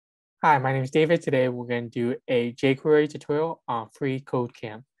Hi, my name is David. Today we're going to do a jQuery tutorial on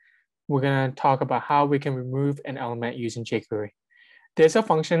freeCodeCamp. We're going to talk about how we can remove an element using jQuery. There's a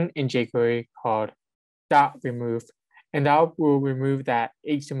function in jQuery called .remove, and that will remove that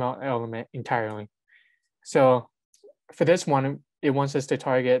HTML element entirely. So for this one, it wants us to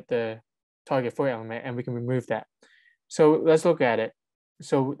target the target for element, and we can remove that. So let's look at it.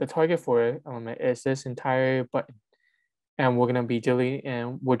 So the target for element is this entire button. And we're going to be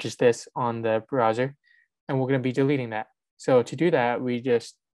deleting, which is this on the browser, and we're going to be deleting that. So to do that, we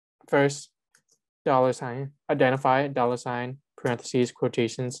just first $, identify $, parentheses,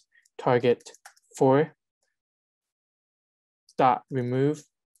 quotations, target for dot remove,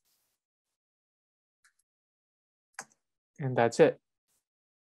 and that's it.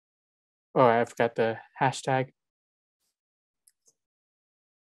 Oh, I forgot the hashtag.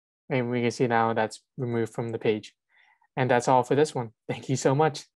 And we can see now that's removed from the page. And that's all for this one. Thank you so much.